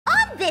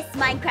On this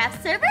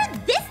Minecraft server,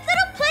 this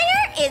little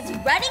player is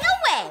running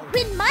away.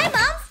 When my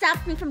mom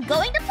stops me from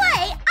going to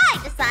play,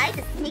 I decide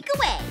to sneak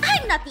away.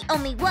 I'm not the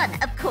only one,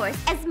 of course,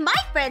 as my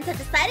friends have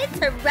decided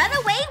to run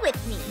away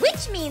with me,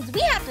 which means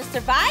we have to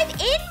survive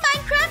in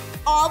Minecraft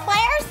all by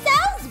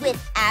ourselves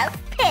without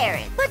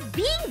parents. But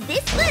being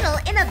this little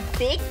in a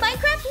big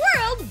Minecraft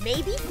world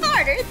may be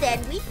harder than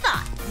we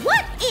thought.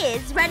 What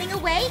is running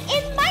away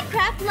in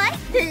Minecraft like?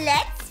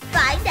 Let's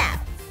find out.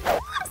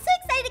 I'm so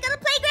excited to go to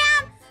the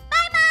playground.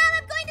 Bye, Mom.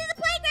 I'm going to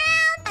the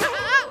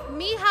playground.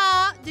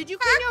 Miha, did you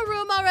clean your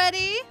room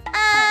already?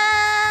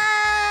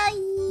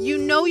 You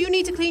know you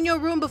need to clean your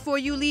room before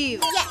you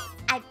leave. Yes,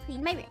 I've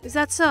cleaned my room. Is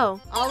that so?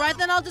 All right,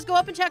 then I'll just go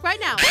up and check right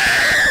now.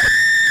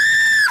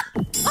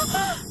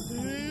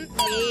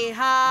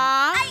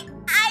 Miha?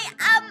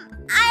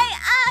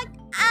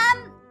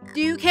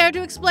 Do you care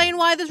to explain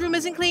why this room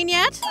isn't clean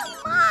yet?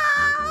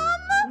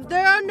 Mom!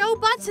 There are no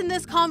buts in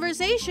this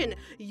conversation.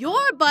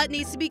 Your butt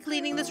needs to be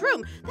cleaning this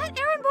room. That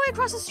errand boy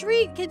across the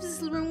street keeps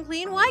this room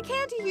clean. Why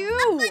can't you?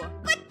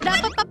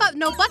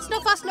 No butts,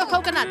 no fuss, no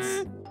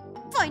coconuts.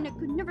 Fine, I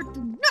could never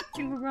do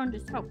nothing around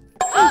this house.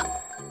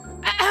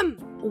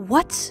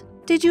 What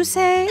did you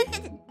say?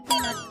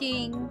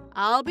 Nothing.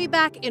 I'll be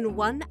back in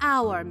 1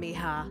 hour,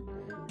 Miha.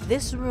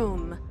 This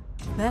room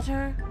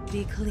better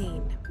be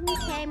clean.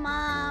 Okay,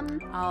 Mom.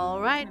 All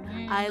right.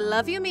 I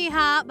love you,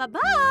 Miha.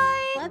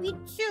 Bye-bye. Love you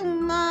too,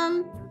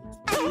 Mom.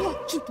 I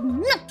won't keep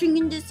nothing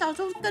in this house.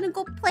 I was gonna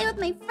go play with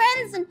my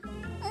friends and...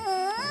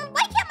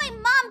 why can't my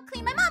mom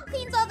clean? My mom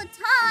cleans all the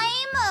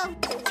time.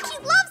 She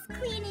loves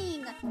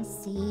cleaning. Let me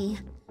see.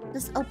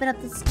 Just open up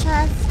this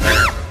chest.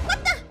 What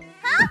the?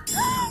 Huh?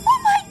 Oh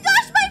my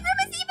gosh, my room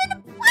is even...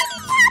 What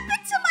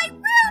happened to my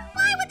room?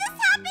 Why would this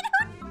happen?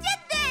 Who did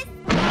this?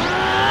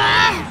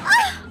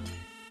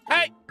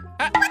 Hey,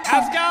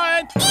 how's it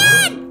going?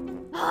 Ian!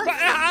 Oh,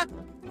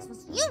 this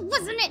was you,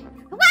 wasn't it?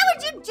 Why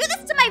would you do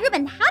this to my room?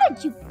 And how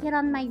did you get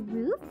on my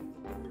roof?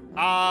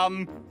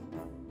 I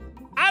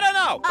don't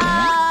know.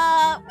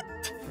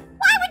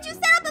 Why would you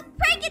set up a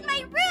prank in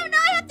my room? Now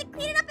I have to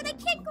clean it up and I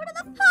can't go to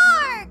the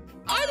park.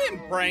 I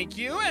didn't prank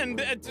you,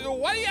 and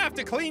why do you have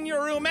to clean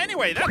your room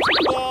anyway? That's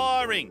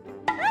boring.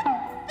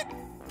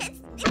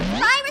 It's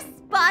my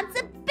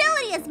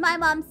responsibility, as my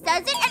mom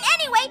says it. And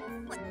anyway,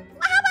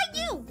 how about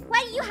you?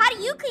 How do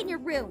you clean your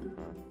room?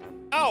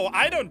 Oh,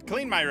 I don't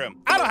clean my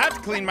room. I don't have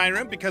to clean my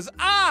room because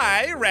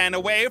I ran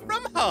away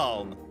from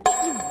home.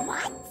 You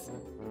what?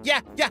 Yeah.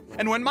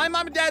 And when my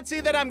mom and dad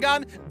see that I'm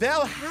gone,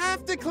 they'll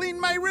have to clean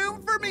my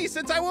room for me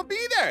since I won't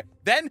be there.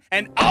 Then,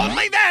 and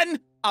only then,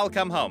 I'll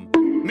come home.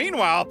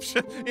 Meanwhile,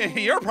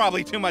 you're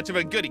probably too much of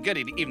a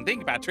goody-goody to even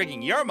think about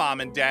tricking your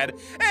mom and dad.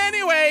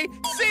 Anyway,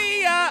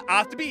 see ya!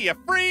 Off to be a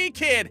free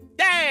kid.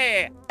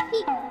 Yeah!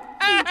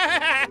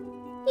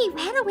 He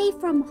ran away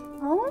from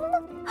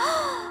home?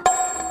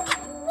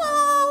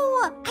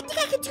 Whoa! I think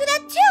I could do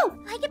that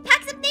too! I can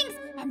pack some things,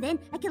 and then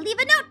I can leave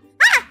a note.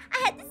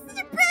 This is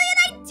a brilliant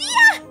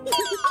idea!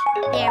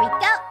 There we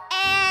go,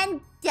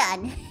 and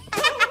done.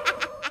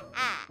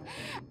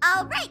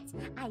 All right,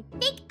 I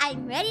think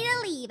I'm ready to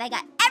leave. I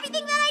got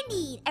everything that I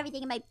need.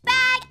 Everything in my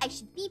bag. I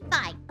should be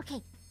fine. Okay,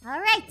 all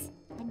right.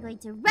 I'm going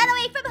to run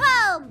away from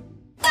home.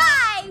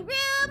 Bye,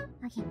 room.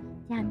 Okay,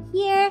 down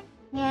here.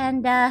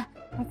 And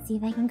let's see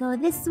if I can go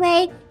this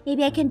way.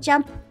 Maybe I can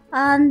jump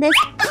on this.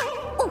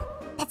 Oh,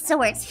 that still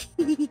works.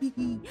 All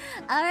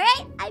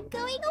right, I'm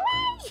going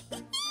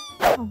away.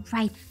 All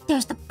right,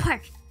 there's the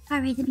park. All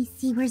right, let me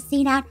see. Where's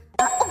Zane at?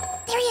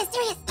 Oh, there he is.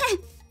 Zane!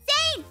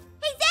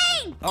 Hey,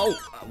 Zane! Oh,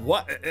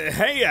 what?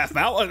 Hey,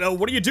 Aphmau,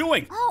 what are you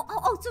doing? So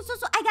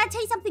I gotta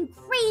tell you something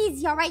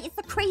crazy, all right? It's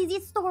the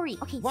craziest story.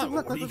 Okay, What? so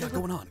look, What do you got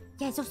going on?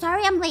 Yeah, so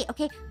sorry I'm late,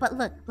 okay? But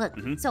look.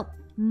 So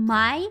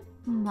my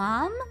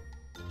mom,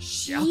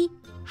 she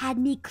had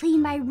me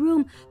clean my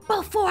room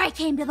before I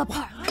came to the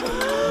park.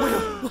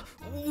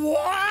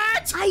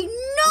 What? I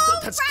know,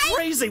 That's right?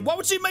 crazy. Why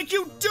would she make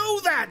you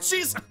do that?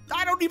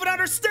 I don't even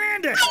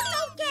understand it. I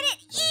don't get it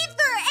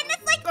either. And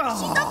it's like,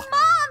 she's a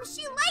mom.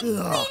 She likes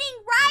cleaning,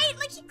 right?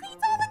 Like, she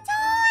cleans all the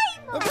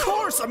time. Of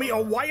course. I mean,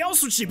 why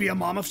else would she be a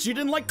mom if she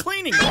didn't like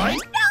cleaning, right?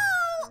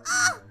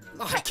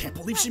 No. I can't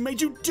believe she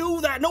made you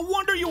do that. No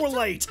wonder you were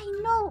late. I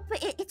know,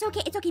 but it's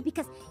okay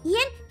because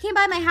Ian came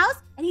by my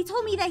house and he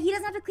told me that he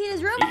doesn't have to clean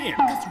his room Ian?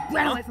 because he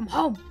ran away from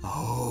home.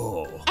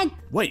 Oh. And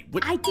wait,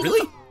 I didn't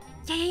really?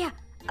 Yeah.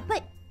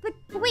 But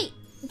wait,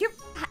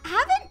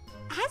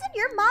 hasn't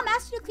your mom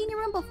asked you to clean your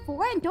room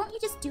before, and don't you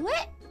just do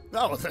it?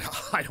 Oh,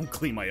 I don't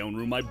clean my own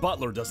room. My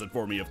butler does it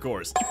for me, of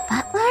course.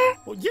 Butler?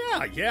 Well, yeah.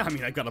 I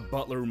mean, I got a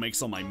butler who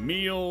makes all my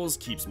meals,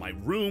 keeps my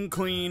room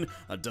clean,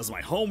 does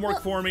my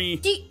homework for me.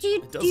 Do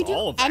you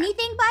do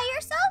anything by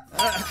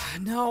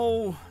yourself?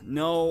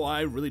 No,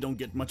 I really don't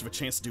get much of a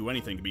chance to do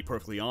anything, to be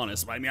perfectly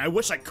honest. I mean, I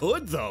wish I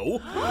could, though.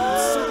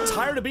 I'm so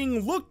tired of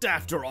being looked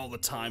after all the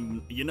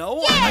time, you know?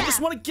 Yeah. I just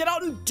want to get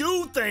out and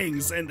do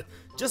things, and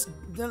just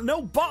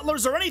no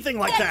butlers or anything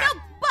like that.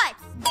 No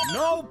buts.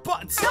 No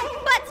butts. No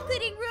butts,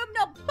 cleaning room,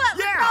 no butts,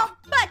 Yeah. no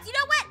butts. You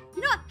know what?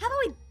 How about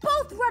we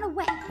both run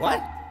away?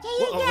 What?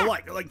 Yeah.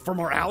 Like from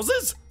our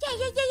houses?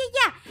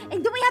 Yeah.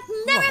 And then we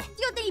never have to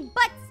deal with any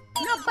butts.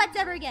 No butts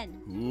ever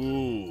again.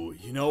 Ooh,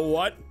 you know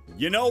what?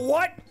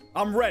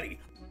 I'm ready.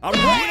 I'm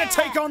ready to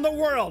take on the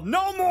world.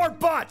 No more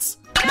butts.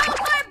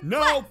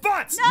 No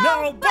butts.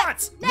 No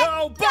butts.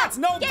 No butts.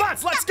 No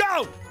butts. Let's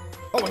go.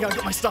 Oh, I gotta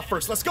get my stuff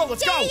first. Let's go.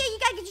 Yeah, you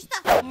gotta get your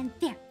stuff. And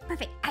there,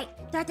 perfect. All right,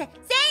 start that.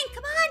 Zane,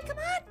 come on.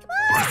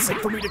 Is it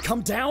safe for me to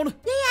come down?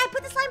 Yeah, I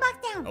put the slime box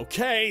down.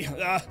 Okay.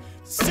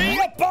 See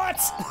ya,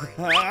 butts.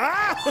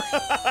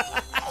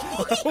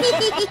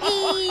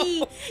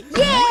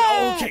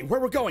 Yeah. Okay, where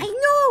we're going? I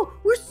know.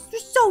 You're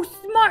so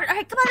smart. All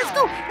right, come on,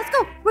 let's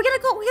go. We're gonna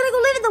go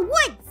live in the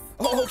woods.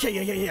 Oh, okay,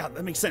 yeah,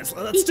 that makes sense.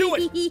 Let's do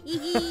it.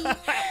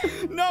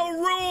 No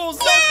rules,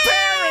 no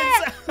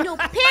parents. No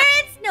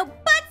parents, no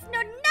butts,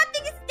 no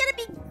nothing. It's gonna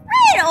be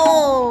great.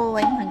 Oh,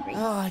 I'm hungry.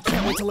 Oh, I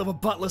can't wait to live a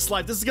buttless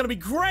life. This is gonna be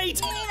great.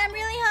 I'm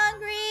really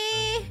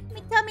hungry.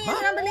 My tummy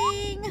is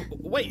rumbling.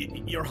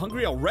 Wait, you're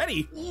hungry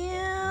already?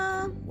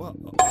 Yeah. Well,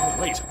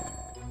 wait.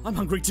 I'm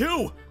hungry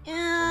too.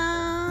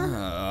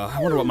 Yeah.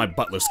 I wonder what my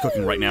butler's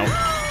cooking right now.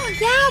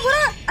 Yeah, what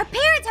are our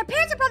parents? Our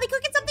parents are probably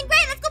cooking something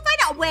great. Let's go find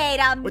out. Wait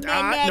a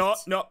minute.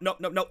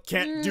 No.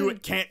 Can't do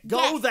it. Can't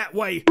go that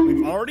way.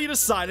 We've already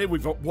decided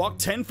we've walked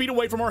 10 feet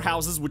away from our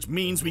houses, which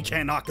means we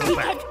cannot go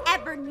back. We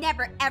can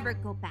never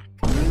go back.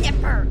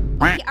 Never.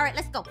 Okay, all right,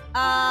 let's go.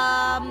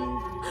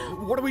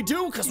 What do we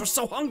do? Because we're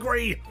so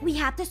hungry. We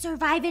have to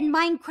survive in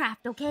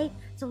Minecraft, okay?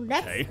 So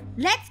let's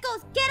go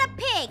get a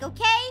pig,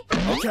 okay?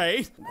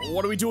 Okay.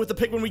 What do we do with the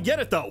pig when we get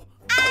it, though?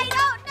 I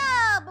don't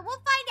know, but we'll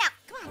find out.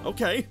 Come on.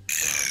 Okay.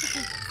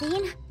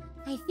 Zane,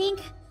 I think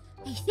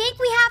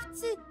we have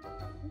to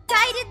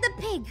dieted the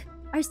pig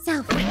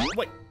ourselves.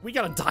 Wait, we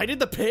gotta dieted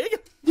the pig?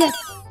 Yes.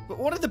 But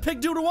what did the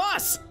pig do to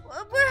us?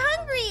 We're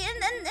hungry,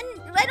 and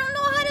I don't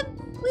know how to.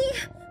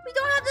 We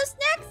don't have the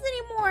snacks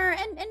anymore,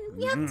 and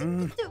we have to.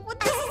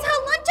 This is how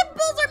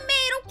Lunchables are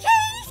made,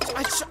 okay?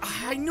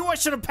 I knew I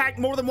should have packed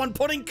more than one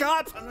pudding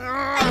cup.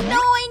 I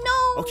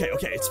know. Okay,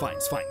 it's fine.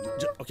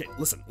 Okay,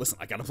 listen,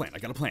 I got a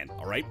plan,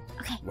 all right?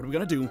 Okay. What are we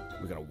gonna do?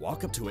 We're gonna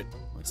walk up to it,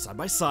 side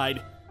by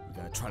side. We're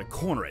gonna try to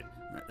corner it.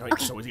 All right,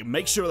 so we can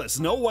make sure there's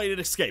no way it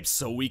escapes,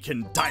 so we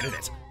can dine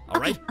it. All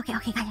right? Okay,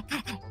 got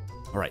it.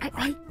 All right.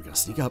 We're gonna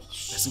sneak up,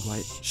 nice and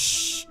quiet.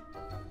 Shh.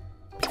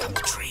 Become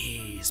the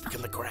trees.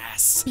 Become the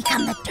grass.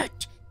 Become the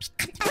dirt.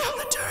 Become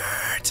the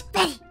dirt.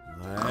 Ready.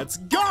 Let's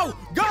go!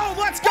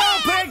 Let's go,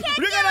 pig!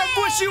 You're gonna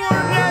wish you were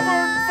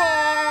never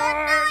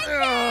born!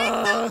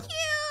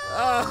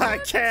 I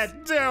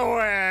can't do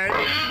it!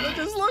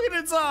 Just look at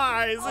its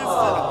eyes! He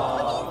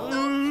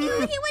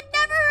would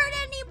never hurt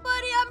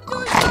anybody. I'm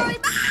too sorry.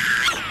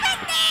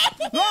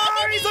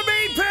 Oh, he's a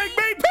mean pig!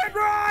 Mean pig,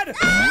 run!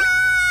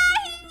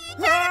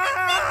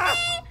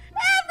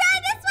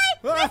 Run this way!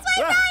 Run!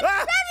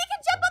 We can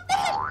jump up this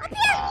way! Up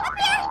here!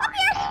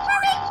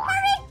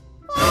 Hurry!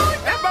 Oh,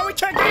 no! But we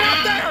can't get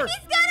out there!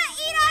 He's gonna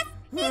eat us!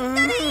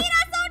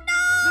 Oh, no!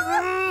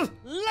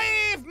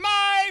 Leave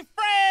my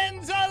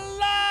friends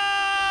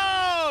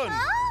alone!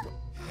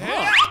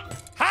 Huh?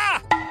 Ha!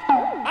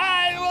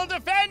 I will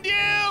defend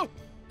you!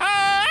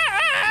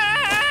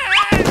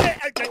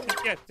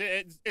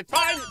 It's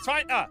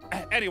fine.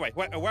 Anyway,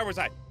 where was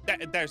I?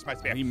 There's my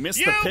spear. We missed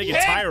the pig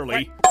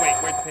entirely. Wait,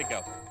 where'd the pig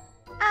go?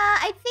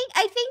 I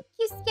think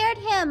you scared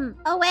him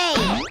away.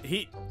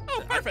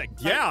 Oh,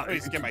 perfect. Yeah,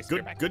 Let me get my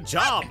spear back. good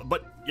job.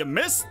 But you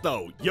missed,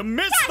 though. I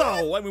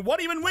mean,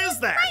 what even was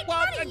that?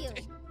 Well,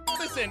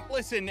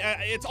 listen.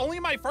 It's only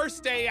my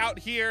first day out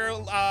here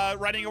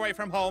running away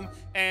from home,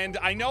 and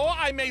I know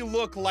I may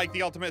look like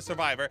the ultimate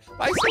survivor,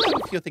 but I still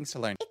have a few things to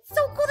learn. It's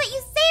so cool that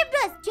you saved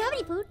us. Do you have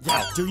any food?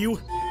 Yeah, do you?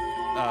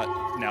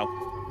 No.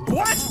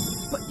 What?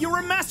 But you're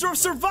a master of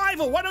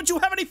survival. Why don't you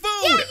have any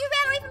food? Yeah, you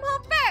ran away from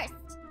home first.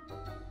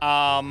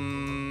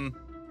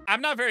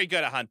 I'm not very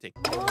good at hunting.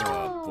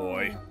 Oh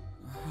boy.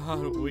 How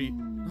do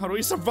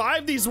we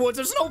survive these woods?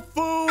 There's no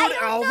food. I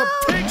don't know.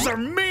 The pigs are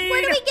mean.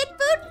 Where do we get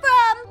food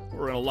from?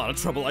 We're in a lot of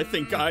trouble, I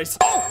think, guys.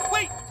 Oh,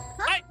 wait!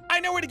 Huh? I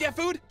know where to get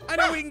food. I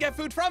know where we can get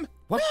food from.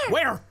 What?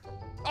 Where?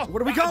 Oh,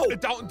 where do we go?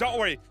 Don't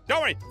worry.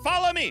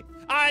 Follow me.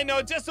 I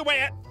know just the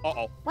way. What?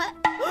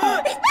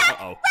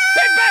 Uh-oh.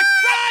 Pig back!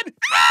 Run!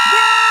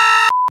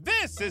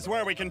 This is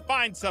where we can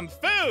find some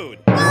food.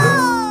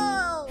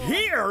 Oh!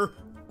 Here?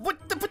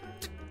 What the?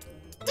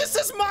 This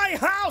is my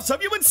house!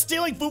 Have you been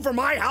stealing food from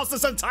my house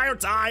this entire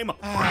time?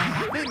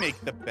 They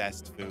make the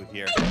best food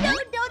here. No,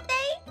 don't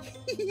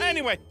they?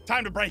 Anyway,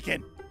 time to break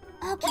in.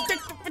 Okay.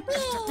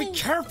 Be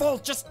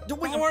careful! Don't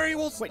worry,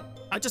 Wait,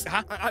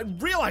 I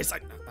realized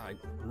I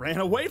ran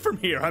away from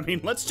here. I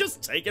mean, let's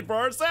just take it for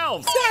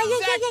ourselves.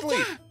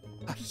 Exactly.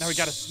 Now we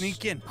gotta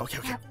sneak in. Okay.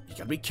 You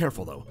gotta be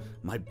careful, though.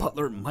 My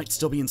butler might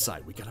still be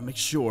inside. We gotta make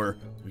sure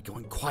we go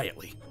in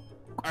quietly.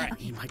 Okay.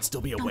 He might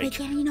still be Don't awake.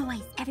 make any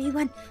noise.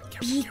 Everyone,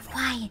 be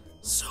quiet.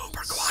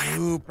 Super quiet.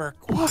 Super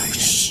quiet.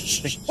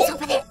 He's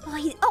over there. Oh,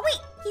 wait.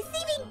 He's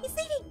leaving.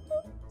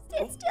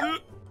 Stand still.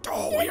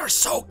 Oh, we are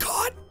so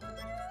caught.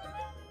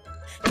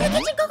 to the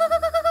kitchen. Go, go, go,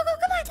 go, go, go, go.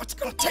 Come on. What's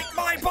gonna take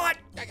my butt?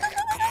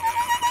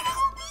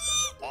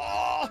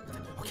 Oh,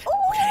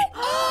 Okay.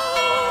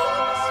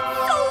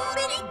 So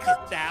many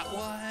cookies. that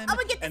one. I'm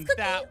gonna get this and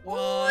cookie. that Ooh,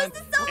 one. this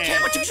is so and,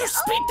 good. Would you just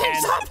speed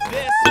things up? and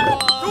this one.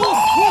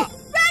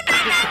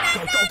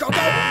 Go.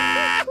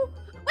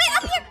 Wait,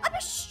 up here.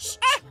 Shh.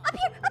 Up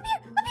here.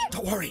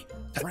 Don't worry.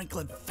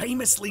 Franklin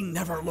famously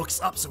never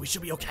looks up, so we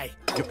should be okay.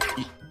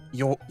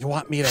 You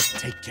want me to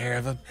take care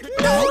of him?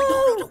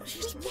 No.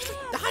 He's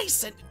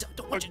nice and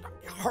don't want you to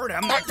hurt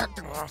him.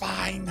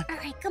 Fine. All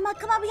right, come on.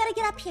 We gotta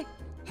get up here.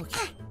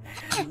 Okay.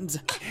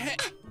 And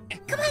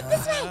Come on,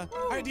 this way.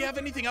 All right, do you have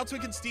anything else we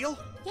can steal?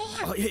 Yeah.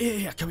 oh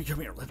yeah. Come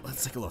here.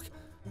 Let's take a look.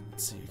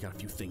 Let's see. We got a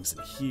few things in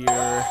here.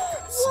 Got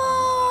some,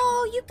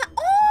 Whoa, you got.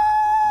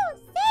 Oh,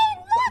 Zane,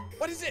 look.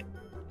 What is it?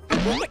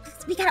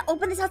 We gotta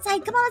open this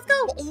outside. Come on, let's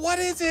go. What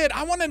is it?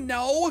 I want to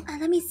know.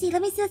 Let me see.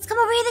 Let's come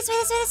over here. This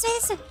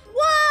way.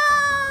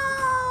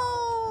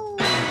 Whoa!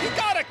 You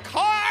got a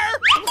car?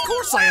 Of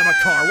course I have a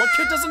car. What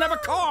kid doesn't have a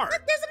car?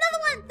 Look, there's another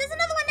one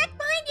next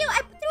behind you.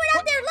 I threw it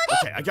out there. Look.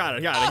 Okay, I got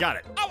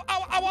it. Ow.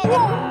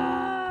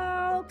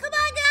 Whoa! Come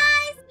on,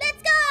 guys.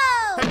 Let's go.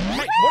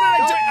 Hey,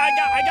 what did I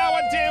do? I got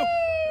one too.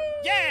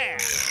 Yeah.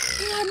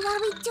 And what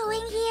are we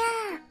doing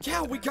here?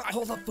 Yeah, we got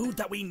all the food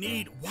that we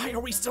need. Why are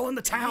we still in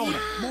the town?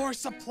 More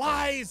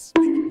supplies.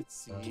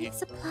 Let's see.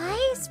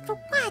 Supplies for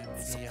what?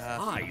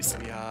 Supplies?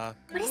 Yeah.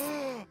 What is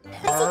he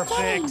Perfect.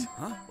 getting?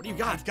 Huh? What do you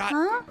got? I've got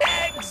Huh?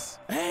 eggs.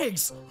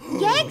 Eggs.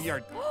 Eggs? We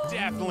are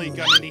definitely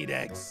gonna need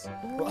eggs.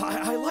 Well,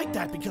 I like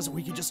that because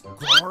we can just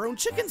grow our own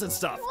chickens and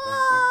stuff.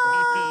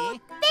 Whoa!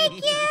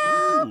 Thank you.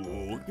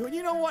 Ooh.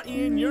 You know what,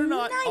 Ian? You're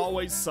not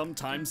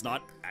sometimes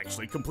not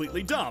actually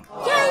completely dumb.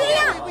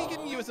 Yeah. We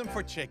can use them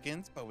for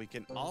chickens, but we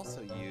can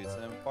also use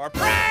them for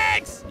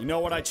pranks. You know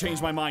what? I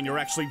changed my mind. You're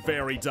actually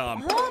very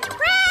dumb. Oh, the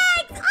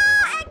pranks!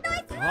 Oh, egg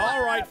noise!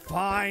 All right,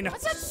 fine.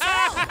 What's that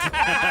sound?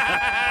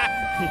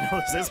 You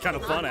know, this is kind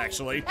of fun,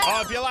 actually.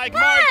 Oh, if you like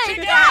more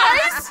chicken.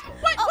 Guys!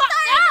 What?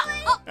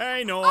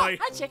 Hey, Noi.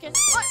 Hi, chicken.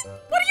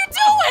 What are you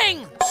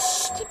doing?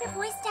 Shh, keep your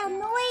voice down,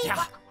 Noise.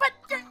 Yeah. But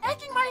you're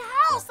egging my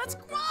house. That's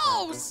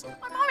gross.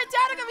 My mom and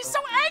dad are gonna be so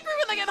angry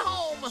when they get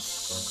home.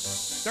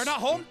 They're not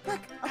home? Look,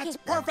 okay. That's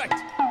perfect.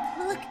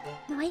 Look,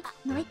 Noi,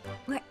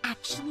 we're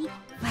actually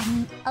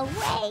running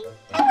away.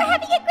 And we're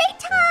having a great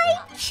time.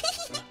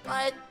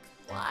 But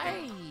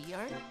why?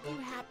 Aren't you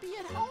happy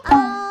at home?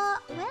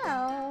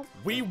 Well.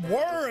 We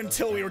were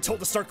until we were told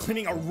to start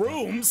cleaning our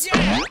rooms.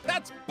 Yeah,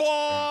 that's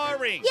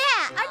boring.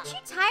 Yeah, aren't you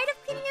tired of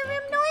cleaning your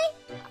room, Noi?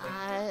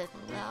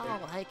 No.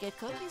 I get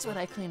cookies when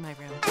I clean my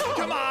room.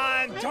 Come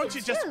on, don't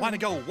you just want to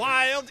go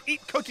wild,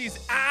 eat cookies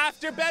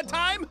after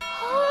bedtime?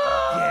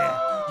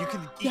 Yeah, you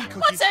can eat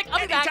cookies One sec, I'll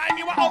be back. anytime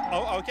you want.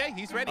 Oh, okay,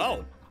 he's ready.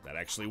 Oh, that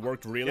actually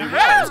worked really Yeah.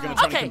 well. I was going to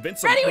try to Okay,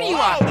 convince him. ready when you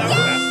are. Oh, that was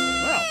fast.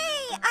 Well,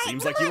 Hey,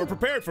 seems like you were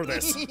prepared for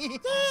this. Yeah,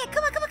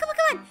 come on.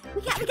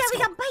 We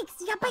got bikes.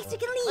 We got bikes. We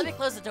can Let me leave.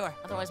 close the door,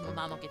 otherwise my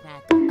mom will get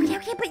mad.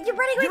 Okay, but you're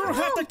running away You don't from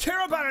have home. to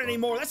care about it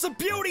anymore. That's the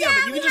beauty of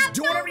it. You can just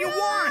do whatever you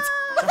want.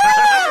 Oh,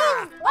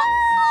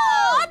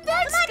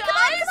 thanks, Come on.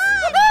 guys.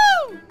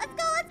 Woohoo! Let's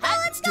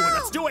go.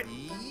 Let's do it.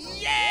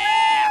 Yeah!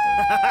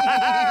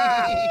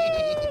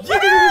 Yeah!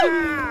 What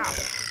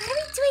are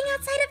we doing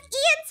outside of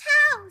Ian's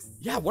house?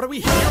 Yeah, what are we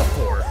here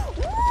for?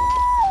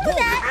 Whoa,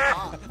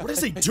 that- what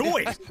is he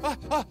doing?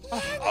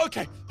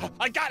 Okay,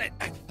 I got it.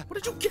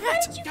 What did you get?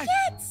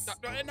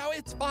 No,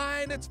 it's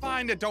fine.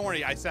 Don't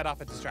worry, I set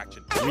off a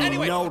distraction. We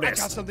Anyway, I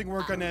noticed. got something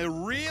we're gonna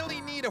really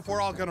need if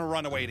we're all gonna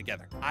run away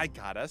together. I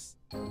got us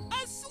a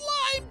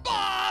slime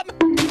bomb!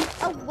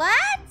 A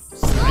what?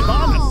 Slime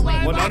bomb? Oh,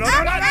 Well, no.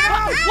 What? That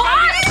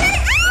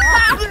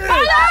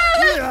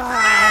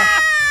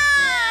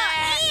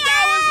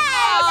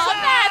Oh,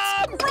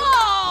 that's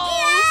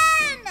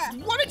gross.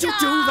 Ian! Why did you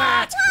do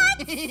that?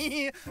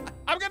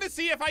 I'm gonna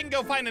see if I can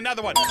go find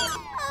another one.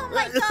 Oh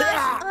my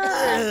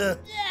gosh.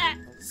 Yeah.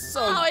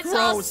 So Oh, it's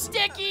all gross.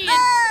 sticky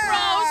and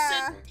gross.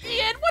 And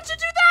Ian, what'd you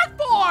do that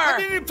for?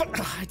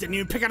 I didn't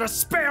even pick out a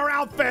spare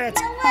outfit.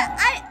 You know what?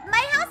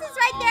 My house is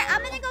right there.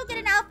 I'm gonna go get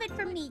an outfit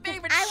for me. 'Cause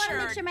Favorite I want to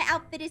make shirt. sure my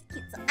outfit is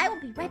cute. So I will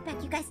be right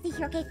back. You guys stay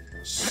here, okay?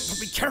 But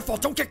be careful,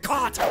 don't get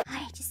caught.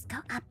 Alright, just go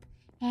up.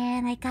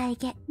 And I gotta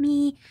get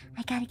me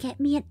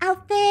an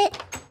outfit.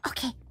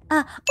 Okay.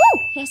 Oh,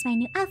 here's my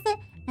new outfit.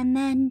 And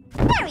then,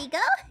 there we go.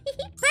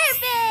 Perfect.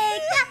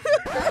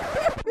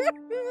 I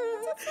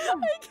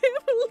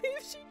can't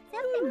believe she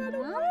Something ran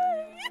wrong?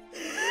 away.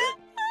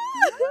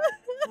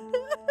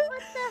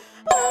 What the?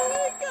 Oh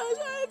my gosh,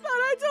 I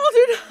thought I told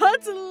her not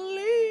to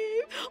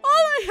leave.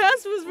 All I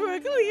asked was for a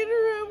clean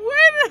room.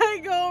 Where did I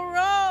go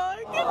wrong?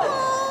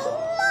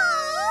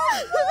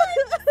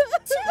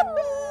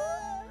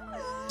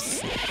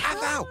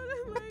 Aphmau!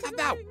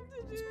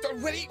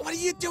 What are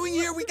you doing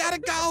here? We gotta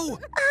go!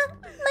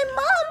 My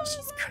mom,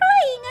 she's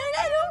crying.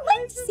 I don't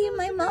like to see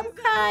my mom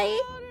cry.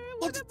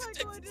 Well,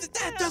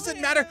 that doesn't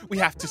matter. We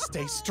have to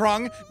stay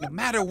strong. No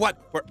matter what,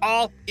 we're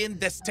all in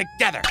this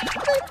together. But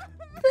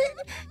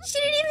she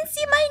didn't even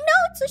see my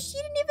note, so she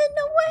didn't even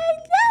know where I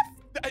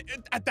left.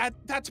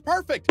 That's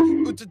perfect.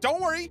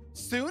 Don't worry.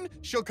 Soon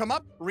she'll come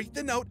up, read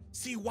the note,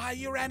 see why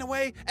you ran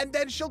away, and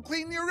then she'll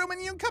clean your room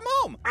and you can come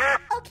home.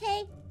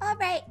 Okay, all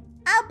right.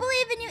 I'll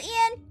believe in you,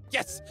 Ian.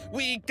 Yes,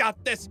 we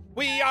got this.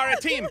 We are a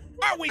team,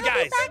 aren't we,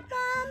 guys? I'll be back,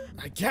 Mom.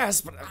 I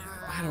guess, but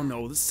I don't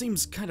know. This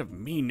seems kind of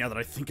mean now that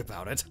I think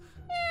about it.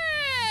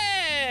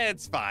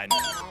 It's fine.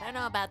 I don't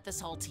know about this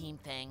whole team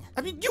thing.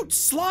 I mean, you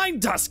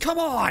slimed us. Come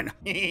on.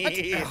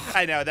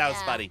 I know, that was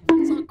funny.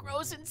 It's all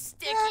gross and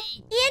sticky.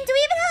 Ian, do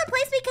we even have a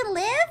place we can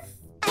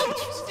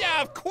live?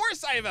 Yeah, of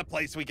course I have a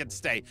place we can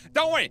stay.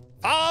 Don't worry.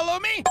 Follow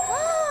me.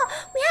 Oh,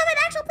 we have an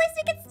actual place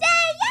we can stay!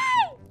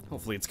 Yay!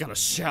 Hopefully it's got a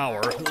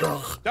shower.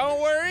 Ugh. Don't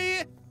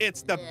worry.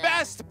 It's the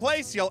best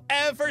place you'll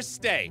ever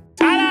stay.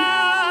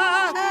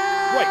 Ta-da!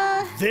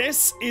 Wait,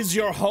 this is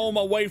your home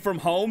away from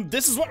home?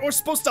 This is what we're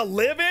supposed to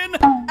live in?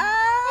 Of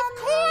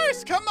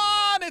course, come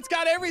on. It's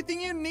got everything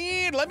you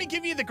need. Let me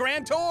give you the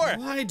grand tour.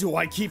 Why do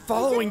I keep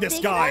following Is it this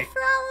big guy? enough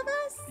for all of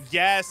us?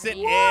 Yes, it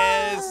Whoa.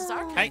 is.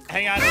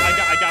 Hang on,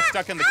 I got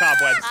stuck in the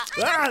cobwebs.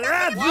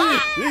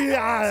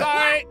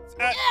 Sorry.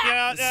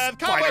 The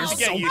cobwebs you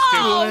get so used to.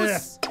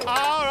 gross.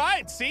 All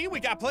right, see, we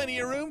got plenty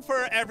of room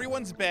for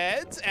everyone's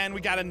beds, and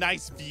we got a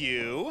nice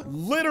view.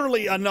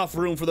 Literally enough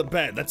room for the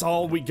bed. That's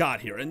all we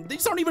got here. And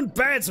these aren't even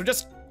beds. They're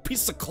just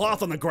pieces of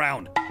cloth on the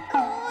ground.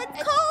 Oh,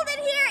 it's cold in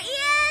here,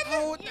 Ian!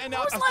 Oh, When no,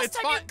 was the last it's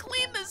time fine. you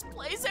cleaned this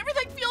place?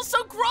 Everything feels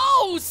so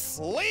gross.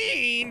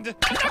 Cleaned?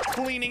 I'm not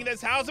cleaning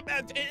this house.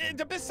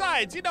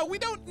 Besides, we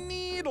don't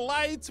need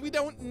lights. We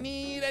don't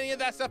need any of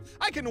that stuff.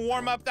 I can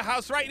warm up the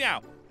house right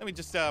now. Let me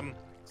just, put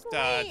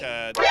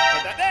that.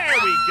 There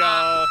we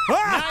go.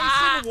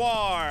 Nice and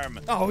warm.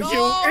 Oh,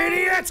 you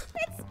idiot! It's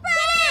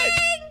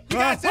spreading! You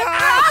guys said it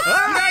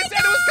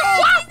was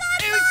cold.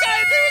 It was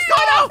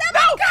cold.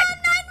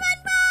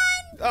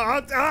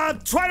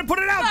 Try to put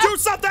it out. Do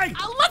something.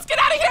 Let's get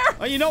out of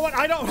here. You know what?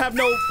 I don't have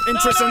no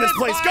interest in this it's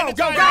place. fine, Go, it's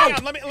go, fine. go. Hang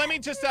on, let me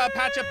just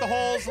patch up the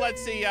holes.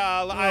 Let's see.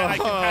 I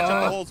can patch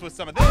up the holes with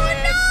some of this.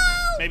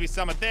 Maybe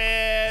some of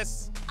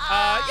this.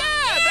 Yeah,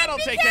 that'll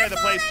take care of the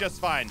place just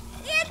fine.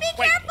 Ian, be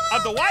Wait, careful!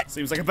 of the what?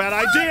 Seems like a bad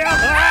idea.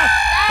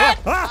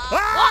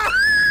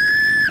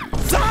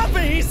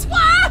 Zombies!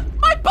 Ah,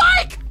 my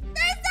bike.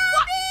 There's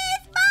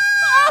zombies!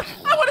 Mom!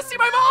 I want to see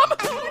my mom.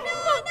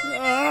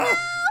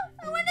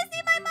 I want to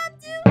see my mom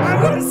too! I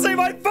want to see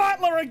my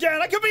butler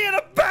again. I could be in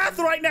a bath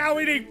right now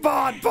eating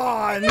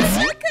bonbons. No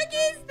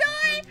cookies, no!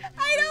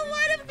 I don't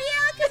want to be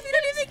out because we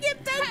don't even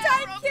get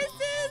bedtime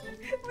kisses!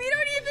 We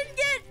don't even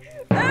get...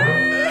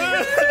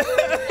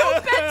 No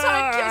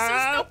bedtime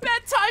kisses, no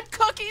bedtime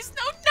cookies,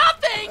 no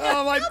nothing.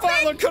 Oh, my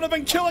butler could have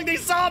been killing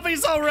these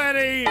zombies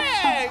already.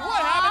 Hey,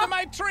 what happened to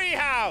my tree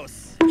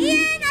house?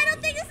 Ian, I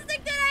don't think this is a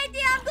good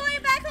idea! I'm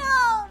going back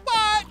home!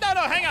 What?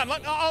 No, hang on.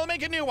 I'll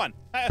make a new one.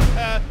 Let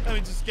me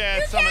just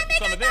get some of this.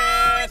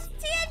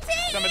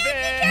 TNT! Some of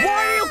this.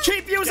 Why do you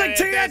keep using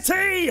This.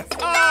 TNT?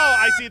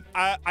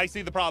 Oh, I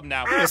see the problem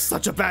now. You're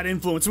such a bad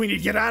influence. We need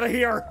to get out of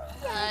here.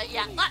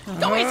 Yeah.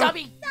 Go away,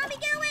 zombie. Zombie,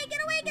 get away,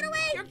 get away, get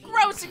away! You're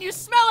gross and you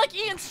smell like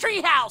Ian's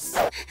treehouse.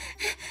 Mom!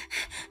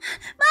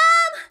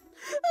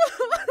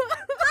 Mom!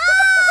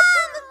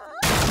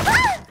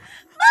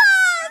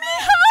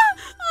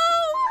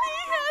 Oh,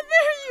 Mija,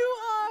 there you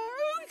are.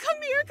 Come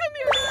here.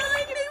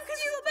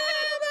 Because you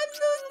I'm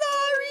so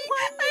sorry.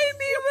 I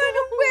made run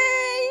away.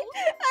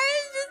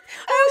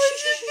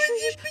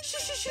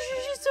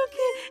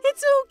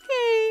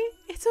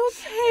 It's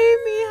okay,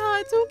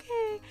 Mija. It's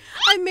okay.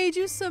 I made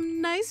you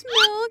some nice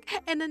milk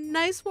and a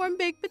nice warm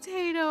baked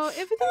potato.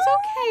 Everything's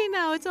okay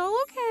now. It's all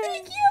okay.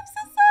 Thank you. I'm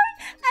so sorry.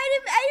 I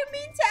didn't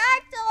mean to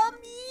act all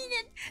mean,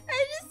 and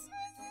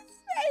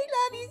I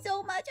love you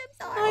so much. I'm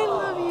sorry. I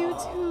love you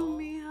too,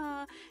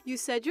 Mija. You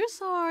said you're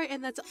sorry,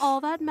 and that's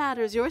all that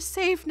matters. You're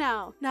safe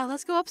now. Now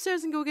let's go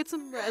upstairs and go get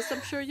some rest.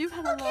 I'm sure you've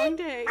had a long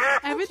day.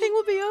 Everything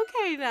will be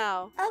okay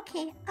now.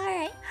 Okay, all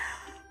right.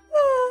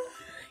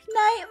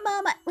 Night,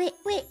 Mama. Wait.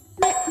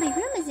 My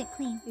room isn't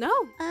clean. No,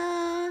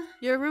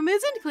 your room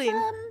isn't clean.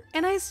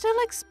 And I still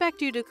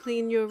expect you to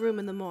clean your room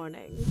in the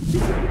morning.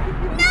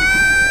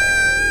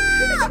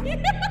 No!